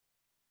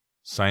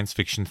Science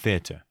Fiction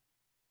Theatre.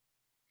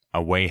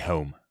 A Way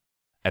Home,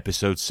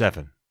 Episode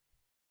 7.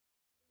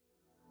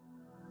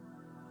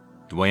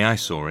 The way I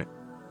saw it,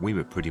 we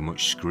were pretty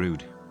much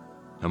screwed.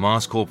 The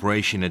Mars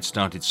Corporation had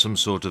started some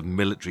sort of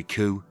military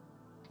coup.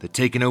 They'd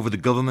taken over the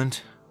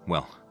government.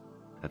 Well,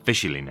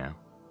 officially now.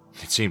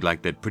 It seemed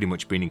like they'd pretty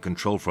much been in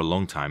control for a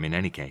long time in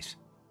any case.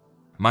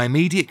 My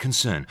immediate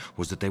concern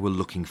was that they were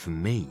looking for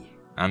me,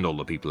 and all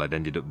the people I'd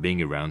ended up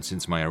being around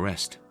since my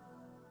arrest.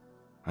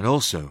 And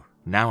also,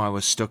 now I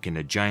was stuck in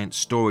a giant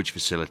storage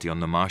facility on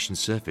the Martian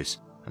surface,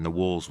 and the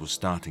walls were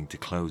starting to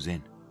close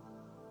in.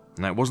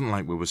 And it wasn't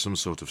like we were some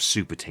sort of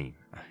super team.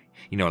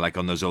 You know, like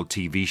on those old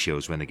TV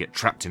shows when they get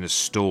trapped in a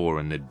store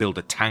and they'd build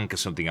a tank or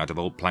something out of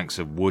old planks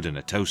of wood and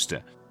a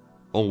toaster.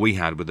 All we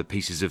had were the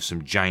pieces of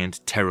some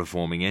giant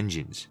terraforming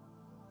engines.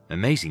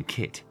 Amazing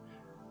kit,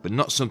 but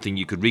not something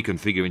you could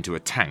reconfigure into a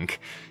tank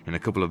in a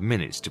couple of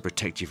minutes to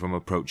protect you from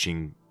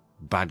approaching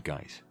bad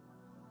guys.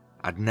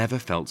 I'd never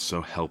felt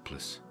so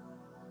helpless.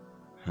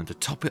 And to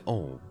top it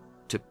all,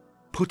 to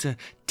put a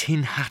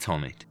tin hat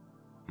on it,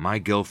 my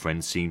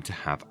girlfriend seemed to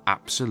have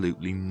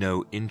absolutely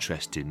no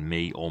interest in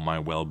me or my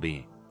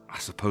well-being. I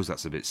suppose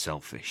that's a bit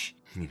selfish,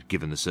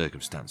 given the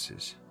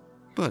circumstances.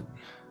 But,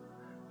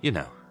 you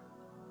know,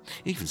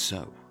 even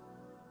so.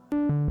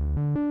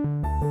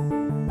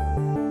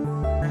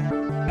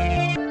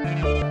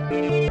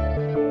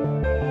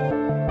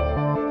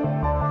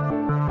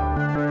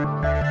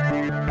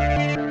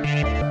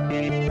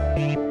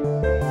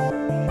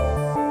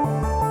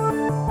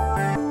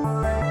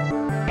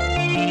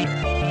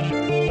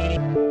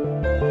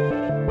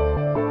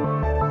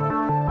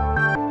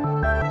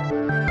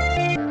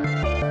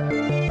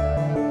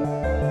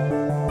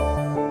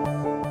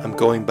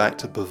 Going back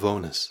to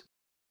Pavonis,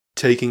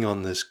 taking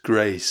on this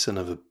grey son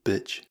of a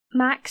bitch.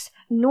 Max,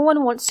 no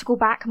one wants to go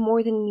back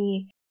more than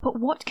me. But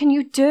what can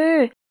you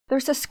do?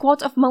 There's a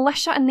squad of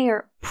militia in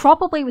there,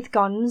 probably with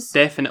guns.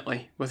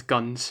 Definitely with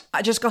guns.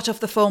 I just got off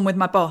the phone with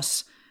my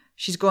boss.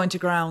 She's going to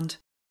ground.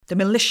 The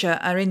militia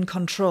are in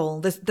control.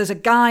 There's a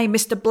guy,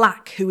 Mr.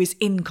 Black, who is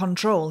in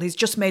control. He's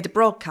just made a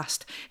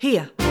broadcast.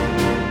 Here.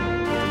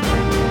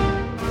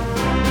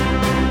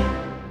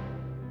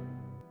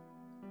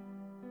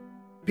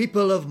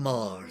 People of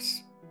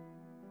Mars.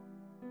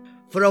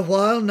 For a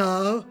while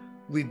now,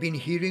 we've been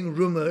hearing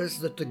rumours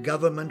that the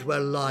government were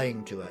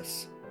lying to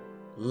us.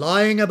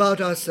 Lying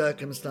about our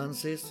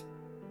circumstances,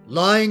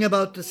 lying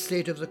about the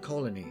state of the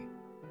colony,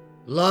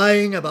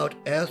 lying about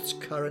Earth's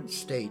current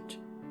state.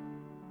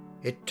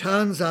 It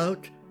turns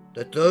out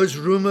that those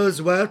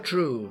rumours were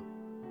true,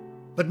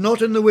 but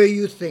not in the way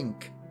you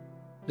think.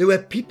 There were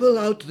people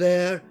out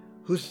there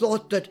who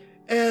thought that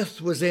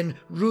Earth was in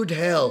rude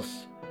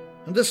health,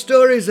 and the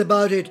stories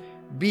about it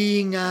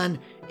being an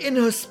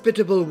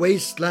inhospitable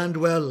wasteland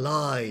were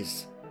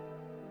lies.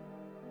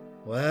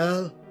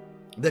 Well,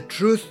 the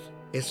truth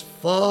is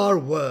far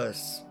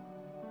worse.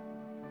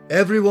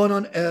 Everyone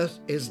on Earth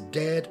is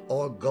dead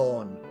or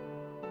gone.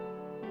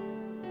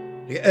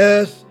 The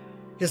Earth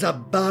is a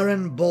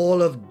barren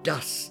ball of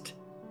dust.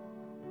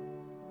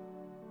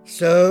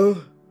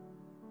 So,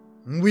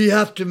 we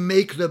have to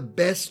make the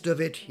best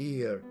of it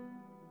here.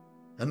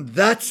 And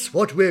that's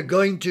what we're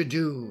going to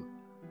do.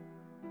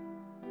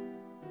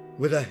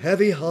 With a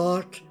heavy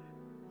heart,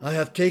 I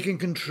have taken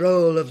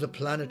control of the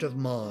planet of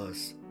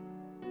Mars.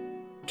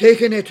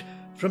 Taken it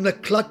from the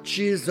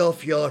clutches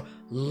of your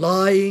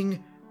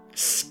lying,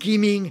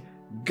 scheming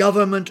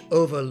government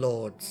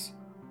overlords.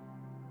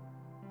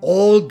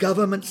 All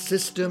government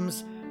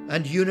systems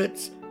and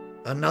units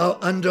are now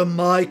under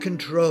my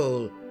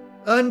control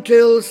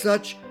until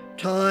such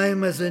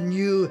time as a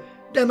new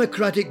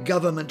democratic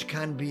government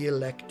can be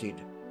elected.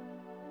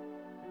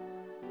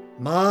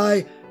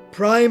 My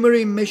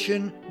primary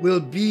mission will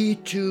be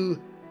to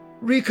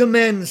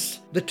recommence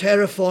the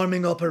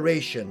terraforming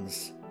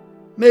operations,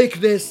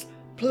 make this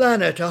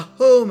planet a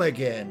home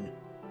again.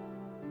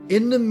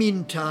 In the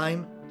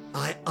meantime,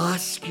 I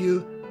ask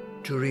you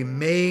to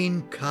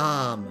remain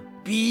calm,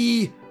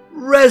 be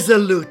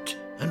resolute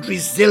and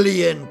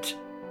resilient,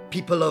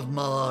 people of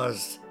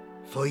Mars,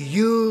 for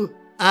you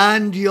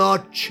and your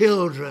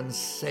children's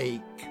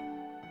sake.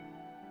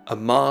 A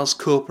Mars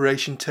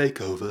Corporation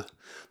takeover?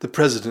 The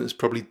president is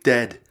probably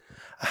dead.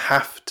 I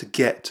have to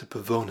get to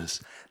Pavonis.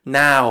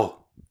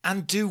 Now!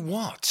 And do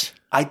what?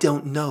 I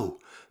don't know.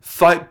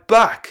 Fight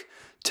back!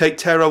 Take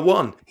Terra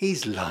 1.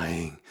 He's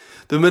lying.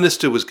 The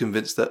minister was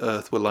convinced that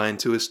Earth were lying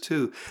to us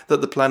too,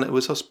 that the planet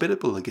was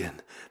hospitable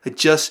again. They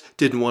just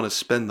didn't want to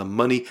spend the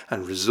money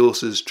and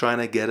resources trying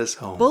to get us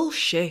home.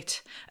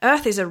 Bullshit.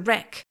 Earth is a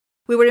wreck.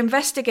 We were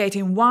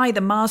investigating why the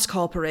Mars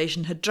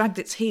Corporation had dragged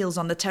its heels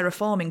on the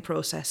terraforming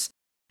process.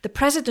 The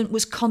president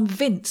was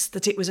convinced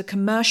that it was a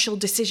commercial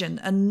decision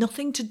and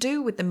nothing to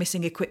do with the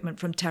missing equipment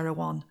from Terra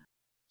 1.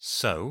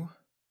 So,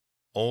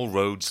 all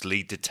roads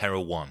lead to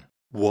Terra 1.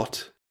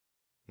 What?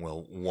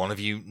 Well, one of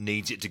you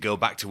needs it to go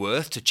back to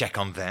Earth to check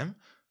on them,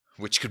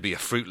 which could be a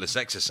fruitless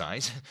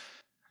exercise.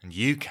 And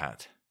you,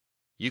 Kat,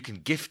 you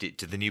can gift it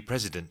to the new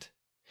president.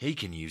 He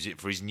can use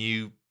it for his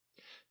new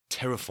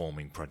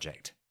terraforming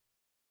project.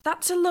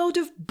 That's a load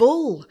of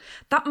bull.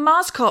 That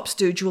MarsCorp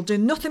stooge will do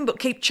nothing but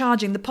keep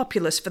charging the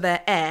populace for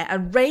their air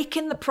and rake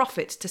in the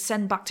profits to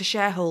send back to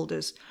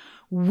shareholders.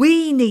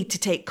 We need to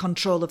take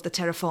control of the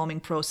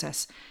terraforming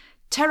process.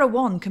 Terra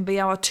One can be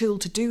our tool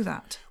to do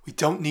that. We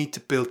don't need to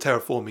build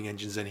terraforming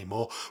engines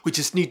anymore. We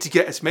just need to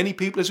get as many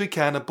people as we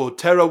can aboard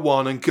Terra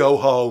One and go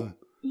home.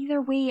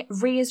 Either way,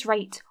 Ray is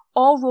right.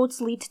 All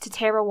roads lead to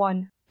Terra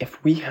One.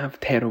 If we have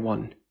Terra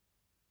One,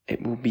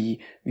 it will be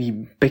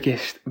the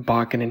biggest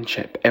bargaining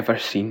chip ever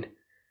seen.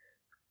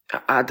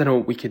 I don't know,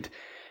 we could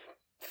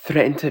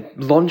threaten to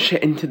launch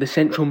it into the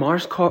central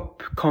MarsCorp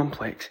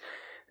complex.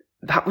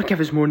 That would give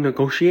us more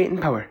negotiating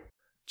power.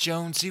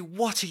 Jonesy,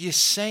 what are you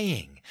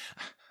saying?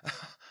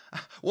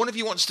 One of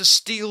you wants to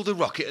steal the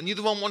rocket and the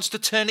other one wants to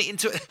turn it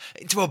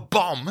into a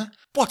bomb?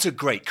 What a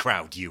great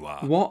crowd you are.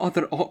 What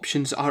other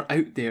options are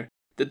out there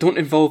that don't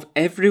involve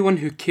everyone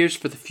who cares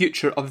for the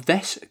future of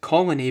this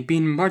colony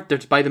being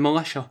murdered by the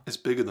militia? It's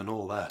bigger than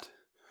all that.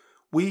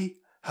 We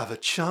have a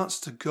chance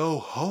to go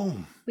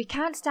home. We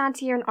can't stand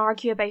here and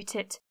argue about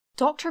it.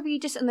 Dr.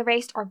 Regis and the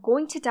rest are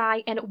going to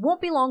die, and it won't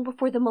be long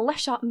before the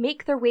militia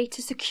make their way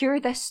to secure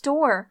this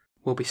store.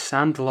 We'll be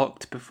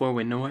sandlocked before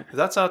we know it. If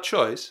that's our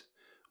choice,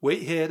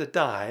 wait here to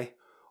die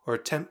or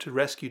attempt to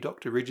rescue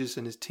Dr. Regis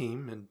and his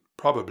team and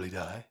probably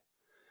die.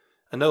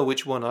 I know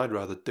which one I'd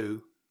rather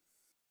do.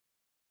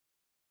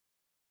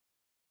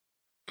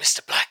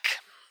 Mr. Black,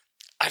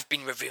 I've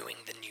been reviewing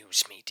the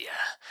news media.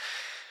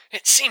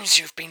 It seems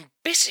you've been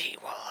busy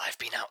while I've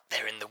been out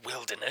there in the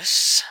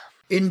wilderness.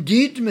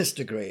 Indeed,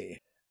 Mr. Grey.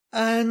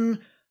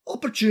 An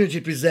opportunity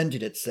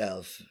presented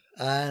itself,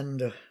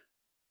 and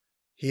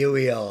here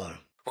we are.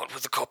 What will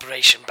the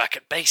corporation back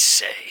at base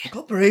say? The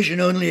corporation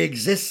only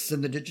exists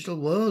in the digital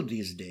world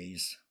these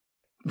days.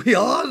 We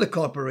are the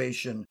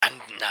corporation.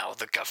 And now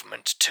the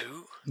government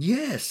too?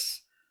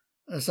 Yes,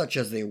 such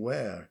as they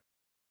were.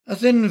 A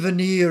thin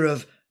veneer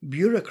of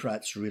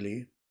bureaucrats,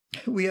 really.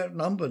 We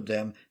outnumbered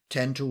them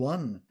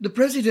 10-1. The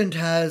president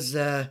has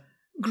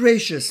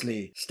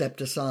graciously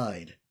stepped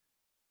aside.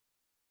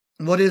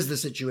 What is the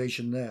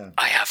situation there?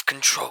 I have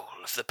control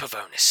of the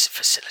Pavonis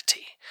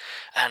facility,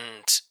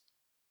 and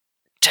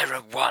Terra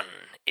One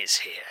is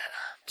here.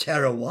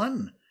 Terra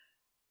One?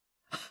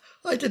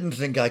 I didn't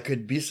think I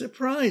could be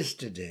surprised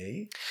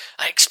today.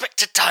 I expect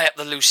to tie up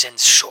the loose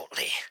ends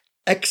shortly.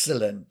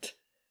 Excellent.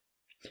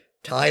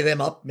 Tie them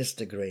up,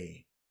 Mr.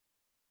 Grey.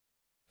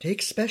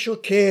 Take special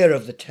care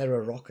of the Terra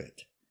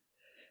rocket.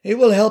 It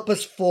will help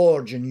us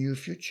forge a new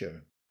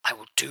future. I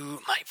will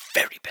do my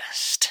very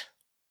best.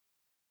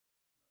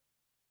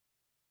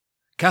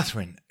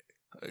 Catherine,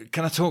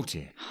 can I talk to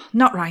you?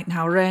 Not right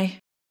now, Ray.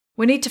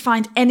 We need to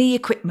find any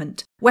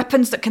equipment,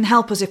 weapons that can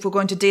help us if we're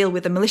going to deal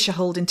with the militia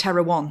holding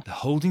Terra One. They're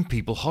holding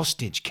people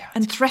hostage, Cat.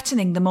 And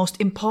threatening the most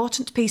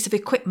important piece of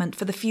equipment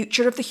for the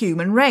future of the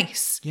human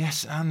race.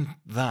 Yes, and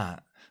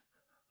that.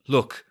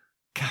 Look,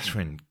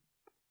 Catherine.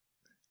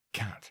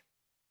 Cat.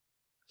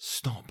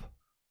 Stop.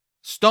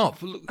 Stop.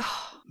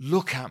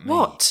 Look at me.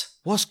 What?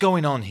 What's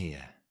going on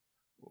here?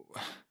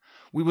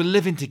 We were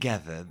living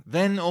together,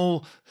 then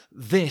all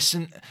this,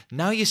 and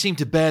now you seem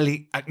to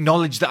barely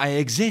acknowledge that I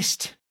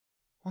exist.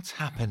 What's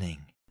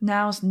happening?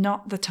 Now's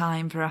not the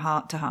time for a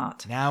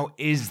heart-to-heart. Now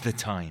is the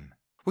time.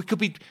 We could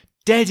be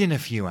dead in a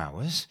few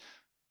hours.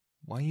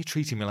 Why are you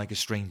treating me like a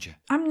stranger?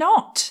 I'm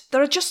not.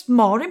 There are just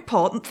more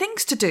important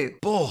things to do.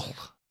 Bull,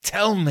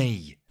 tell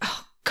me.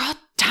 Oh, God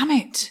damn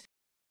it.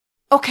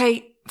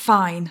 Okay,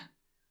 fine.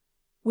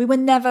 We were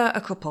never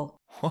a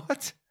couple.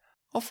 What?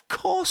 Of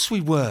course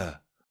we were.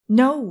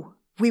 No,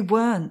 we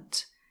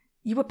weren't.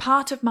 You were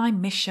part of my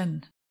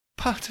mission.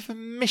 Part of a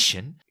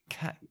mission?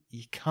 Cat,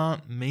 you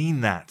can't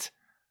mean that.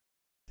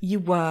 You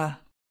were.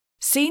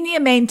 Senior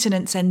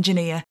maintenance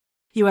engineer.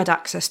 You had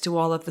access to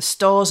all of the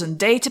stores and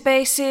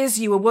databases.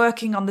 You were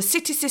working on the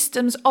city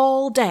systems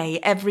all day,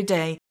 every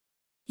day.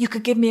 You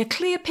could give me a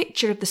clear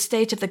picture of the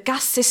state of the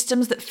gas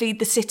systems that feed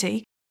the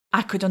city.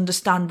 I could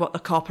understand what the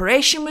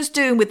corporation was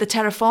doing with the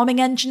terraforming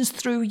engines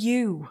through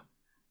you.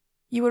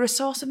 You were a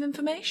source of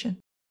information.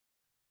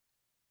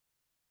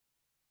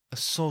 A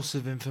source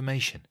of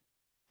information?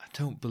 I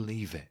don't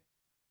believe it.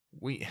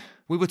 We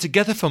were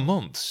together for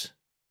months.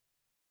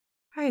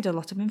 I had a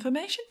lot of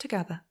information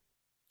together.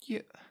 Yeah,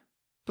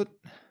 but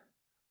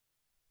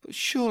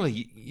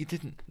surely you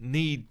didn't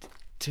need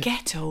to...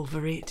 Get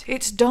over it.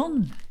 It's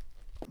done.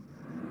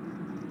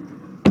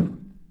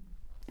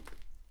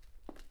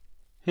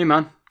 Hey,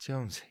 man.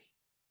 Jonesy.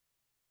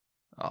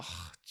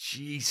 Oh,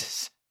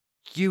 Jesus.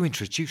 You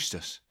introduced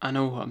us. I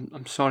know,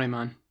 I'm sorry,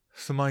 man.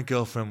 So my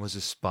girlfriend was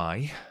a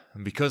spy,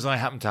 and because I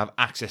happened to have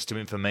access to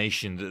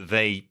information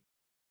that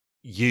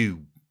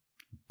you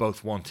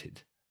both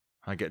wanted,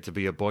 I get to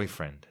be a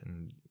boyfriend,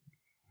 and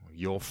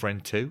your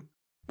friend too?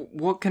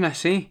 What can I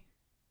say?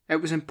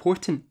 It was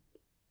important.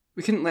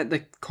 We couldn't let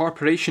the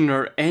corporation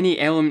or any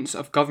elements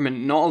of government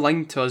not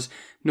aligned to us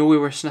know we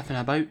were sniffing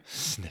about.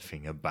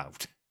 Sniffing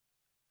about?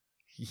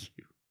 You.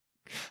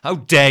 How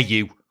dare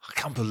you? I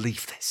can't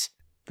believe this.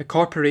 The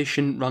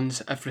corporation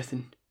runs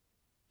everything.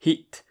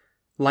 Heat,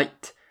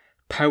 light,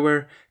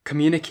 power,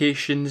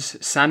 communications,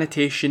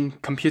 sanitation,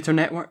 computer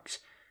networks.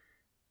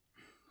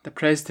 The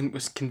President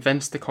was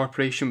convinced the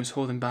corporation was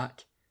holding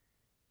back,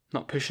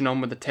 not pushing on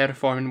with the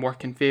terraforming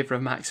work in favour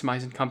of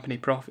maximising company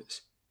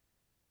profits.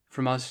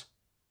 From us,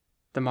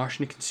 the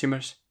Martian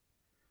consumers.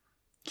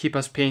 Keep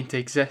us paying to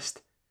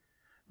exist,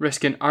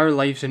 risking our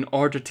lives in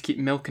order to keep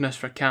milking us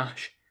for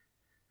cash.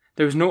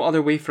 There was no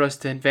other way for us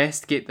to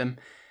investigate them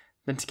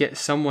than to get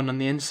someone on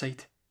the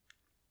inside.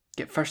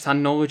 Get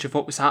first-hand knowledge of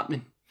what was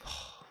happening.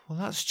 Well,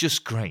 that's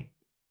just great.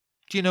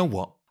 Do you know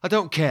what? I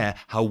don't care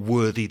how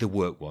worthy the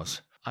work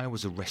was. I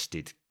was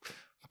arrested,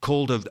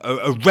 called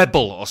a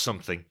rebel or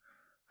something.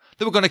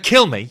 They were going to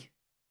kill me.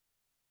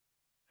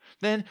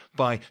 Then,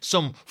 by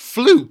some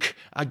fluke,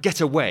 I get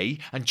away,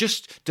 and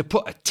just to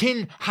put a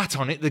tin hat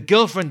on it, the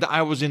girlfriend that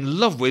I was in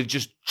love with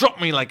just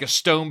dropped me like a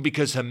stone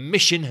because her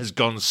mission has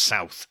gone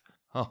south.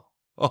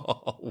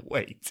 Oh,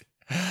 wait.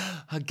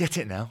 I get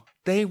it now.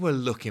 They were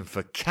looking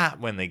for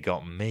Kat when they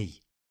got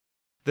me.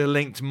 They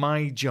linked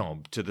my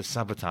job to the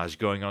sabotage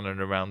going on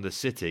and around the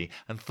city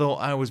and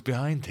thought I was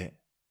behind it.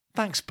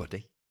 Thanks,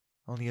 buddy.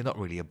 Only you're not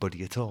really a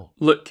buddy at all.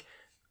 Look,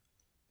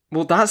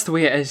 well, that's the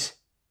way it is.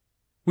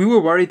 We were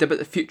worried about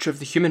the future of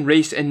the human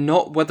race and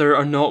not whether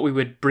or not we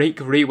would break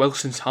Ray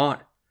Wilson's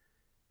heart.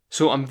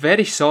 So I'm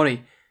very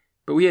sorry,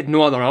 but we had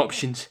no other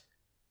options.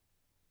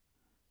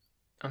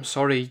 I'm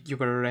sorry you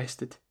were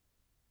arrested.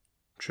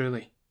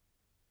 Truly.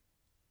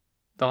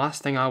 The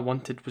last thing I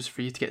wanted was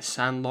for you to get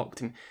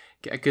sandlocked and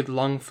get a good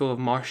lungful of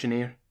Martian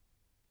air.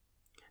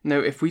 Now,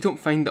 if we don't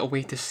find a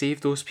way to save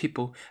those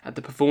people at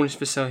the Pavonis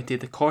facility,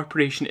 the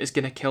corporation is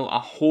going to kill a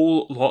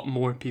whole lot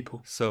more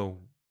people. So,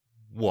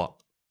 what?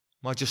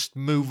 I just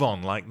move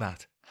on like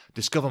that?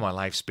 Discover my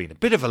life's been a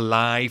bit of a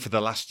lie for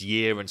the last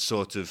year and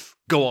sort of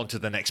go on to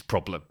the next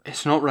problem?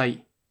 It's not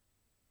right.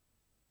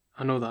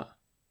 I know that.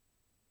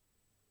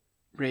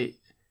 Ray,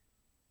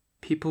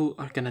 people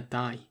are going to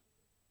die.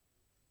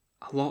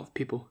 A lot of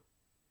people.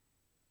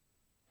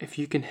 If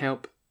you can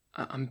help,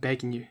 I'm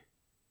begging you.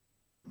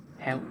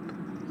 Help.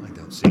 I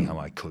don't see how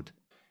I could.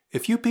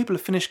 If you people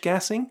have finished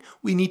gassing,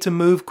 we need to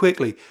move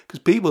quickly, because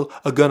people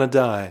are gonna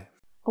die.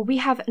 We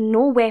have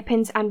no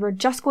weapons and we're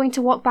just going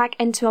to walk back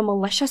into a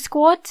militia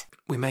squad?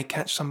 We may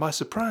catch some by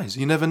surprise.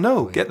 You never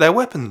know. Get their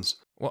weapons.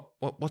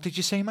 What did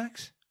you say,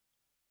 Max?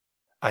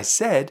 I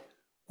said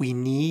we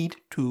need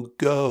to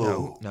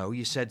go. No,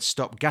 you said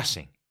stop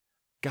gassing.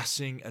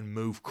 Gassing and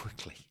move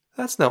quickly.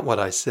 That's not what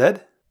I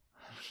said.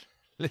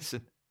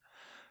 Listen,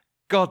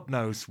 God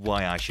knows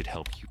why I should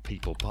help you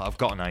people, but I've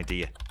got an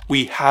idea.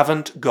 We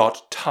haven't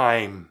got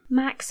time.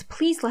 Max,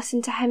 please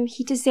listen to him.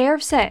 He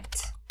deserves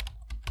it.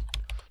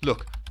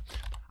 Look,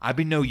 I've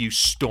been no use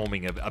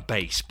storming a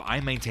base, but I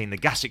maintain the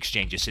gas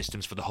exchanger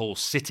systems for the whole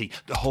city,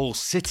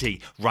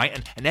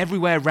 right? And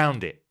everywhere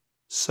around it.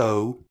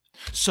 So,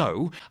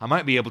 I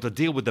might be able to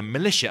deal with the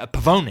militia at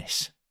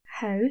Pavonis.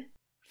 How?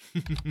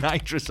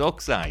 Nitrous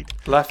oxide.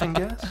 Laughing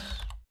gas?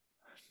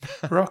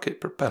 Rocket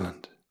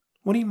propellant.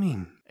 What do you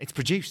mean? It's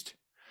produced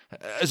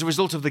as a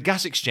result of the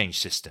gas exchange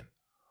system.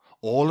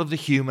 All of the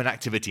human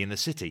activity in the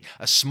city,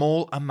 a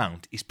small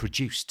amount is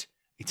produced.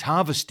 It's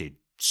harvested,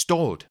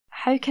 stored.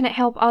 How can it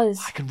help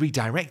us? I can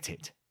redirect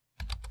it.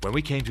 When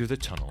we came through the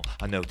tunnel,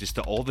 I noticed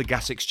that all the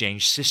gas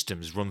exchange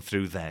systems run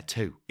through there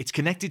too. It's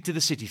connected to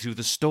the city through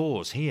the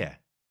stores here.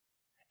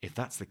 If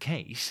that's the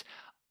case,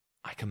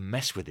 I can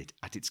mess with it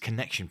at its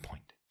connection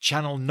point.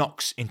 Channel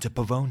Nox into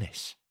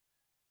Pavonis.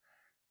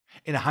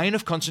 In a high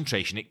enough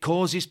concentration, it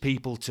causes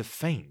people to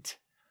faint.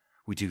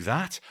 We do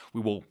that, we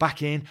walk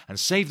back in and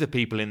save the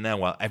people in there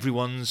while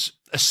everyone's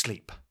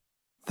asleep.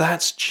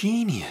 That's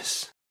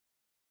genius.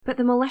 But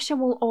the militia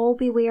will all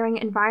be wearing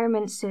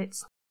environment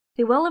suits.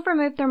 They will have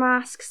removed their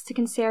masks to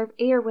conserve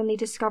air when they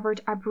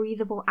discovered a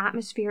breathable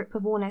atmosphere at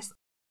Pavonis,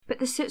 but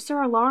the suits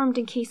are alarmed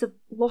in case of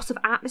loss of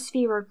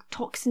atmosphere or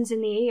toxins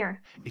in the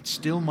air. It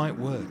still might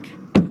work.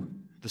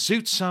 The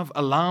suits have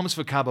alarms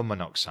for carbon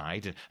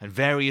monoxide and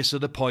various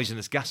other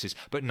poisonous gases,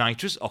 but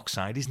nitrous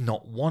oxide is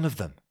not one of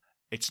them.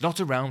 It's not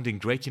around in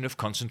great enough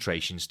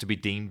concentrations to be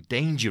deemed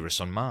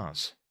dangerous on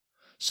Mars,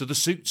 so the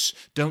suits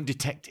don't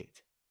detect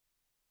it.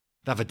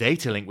 They have a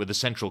data link with the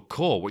central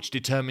core which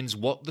determines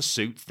what the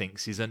suit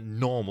thinks is a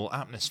normal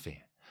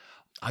atmosphere.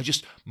 I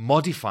just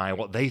modify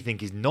what they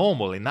think is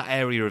normal in that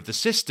area of the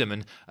system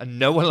and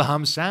no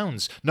alarm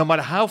sounds, no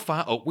matter how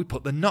far up we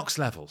put the NOx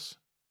levels.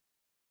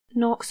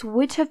 NOx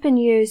would have been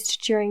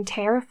used during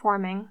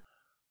terraforming.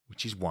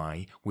 Which is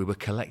why we were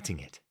collecting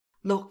it.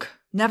 Look,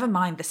 never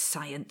mind the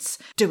science.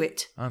 Do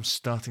it. I'm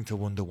starting to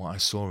wonder what I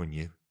saw in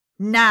you.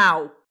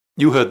 Now!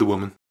 You heard the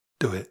woman.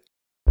 Do it.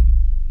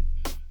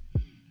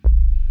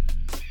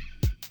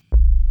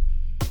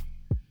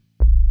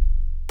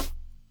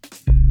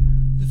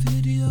 The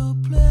video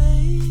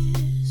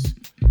plays,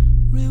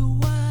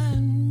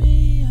 rewind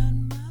me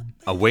and my...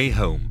 Away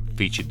Home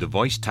featured the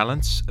voice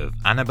talents of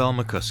Annabelle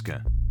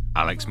McCusker,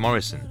 Alex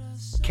Morrison,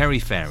 Kerry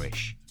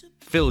Farish,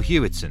 Phil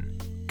Hewitson,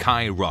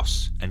 Kai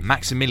Ross and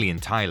Maximilian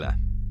Tyler.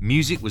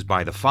 Music was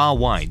by The Far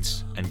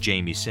Wides and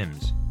Jamie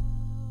Sims.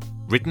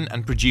 Written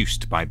and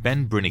produced by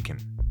Ben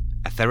Brinican,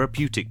 a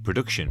therapeutic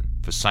production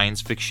for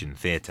science fiction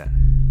theatre.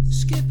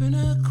 Skipping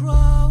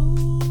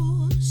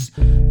across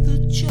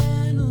the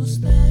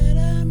channels that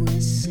I'm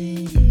receiving.